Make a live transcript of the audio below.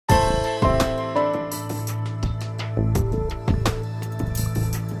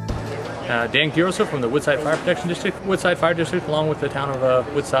Dan Giroso from the Woodside Fire Protection District. Woodside Fire District, along with the town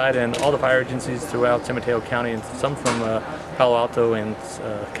of Woodside and all the fire agencies throughout San Mateo County and some from Palo Alto and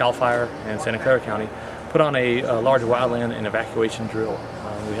CAL FIRE and Santa Clara County, put on a large wildland and evacuation drill.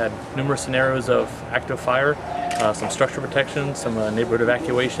 We had numerous scenarios of active fire, some structure protection, some neighborhood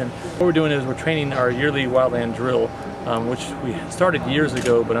evacuation. What we're doing is we're training our yearly wildland drill, which we started years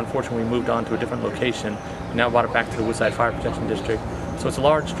ago, but unfortunately we moved on to a different location. We now brought it back to the Woodside Fire Protection District. So it's a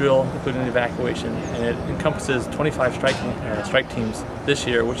large drill, including the evacuation, and it encompasses 25 strike teams this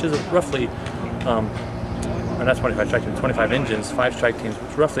year, which is roughly, or not 25 strike teams, 25 engines, 5 strike teams,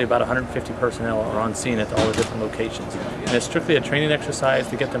 which roughly about 150 personnel are on scene at all the different locations. And it's strictly a training exercise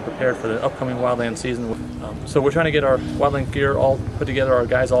to get them prepared for the upcoming wildland season. So we're trying to get our wildland gear all put together, our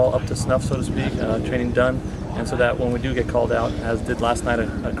guys all up to snuff, so to speak, training done, and so that when we do get called out, as did last night,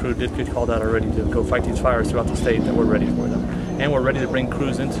 a crew did get called out already to go fight these fires throughout the state, that we're ready for them. And we're ready to bring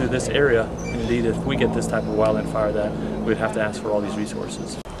crews into this area. Indeed, if we get this type of wildland fire, that we'd have to ask for all these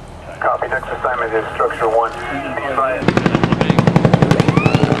resources. Copy. Next assignment is Structure 1.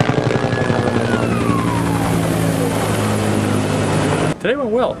 Today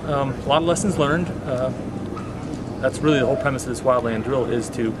went well. A lot of lessons learned. That's really the whole premise of this wildland drill, is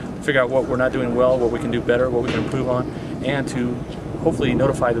to figure out what we're not doing well, what we can do better, what we can improve on, and to hopefully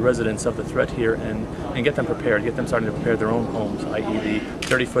notify the residents of the threat here and get them prepared, get them starting to prepare their own homes, i.e. the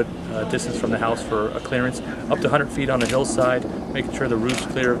 30-foot distance from the house for a clearance, up to 100 feet on the hillside, making sure the roof's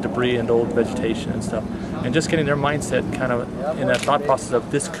clear of debris and old vegetation and stuff, and just getting their mindset kind of in that thought process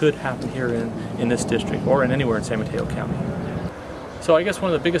of this could happen here in this district or in anywhere in San Mateo County. So I guess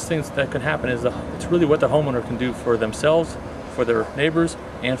one of the biggest things that can happen is it's really what the homeowner can do for themselves, for their neighbors,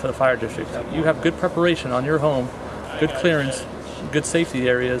 and for the fire district. You have good preparation on your home, good clearance, good safety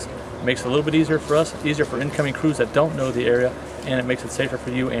areas. It makes it a little bit easier for us, easier for incoming crews that don't know the area, and it makes it safer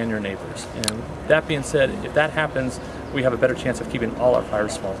for you and your neighbors. And that being said, if that happens, we have a better chance of keeping all our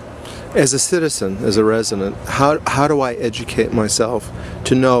fires small. As a citizen, as a resident, how do I educate myself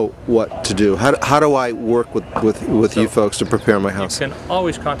to know what to do? How do I work with you folks to prepare my house? You can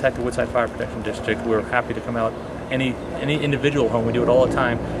always contact the Woodside Fire Protection District. We're happy to come out any individual home. We do it all the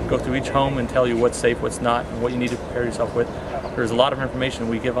time. Go through each home and tell you what's safe, what's not, and what you need to prepare yourself with. There's a lot of information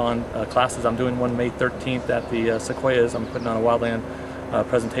we give on classes. I'm doing one May 13th at the Sequoias. I'm putting on a wildland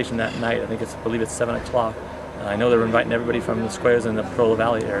presentation that night. I believe it's 7 o'clock. I know they're inviting everybody from the Sequoias and the Portola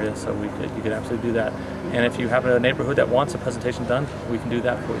Valley area, so you could absolutely do that. And if you have a neighborhood that wants a presentation done, we can do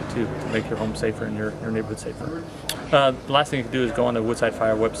that for you too, to make your home safer and your neighborhood safer. The last thing you can do is go on the Woodside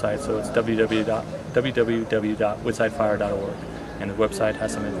Fire website, so it's www.woodsidefire.org, and the website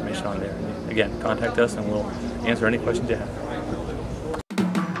has some information on there. And again, contact us and we'll answer any questions you have.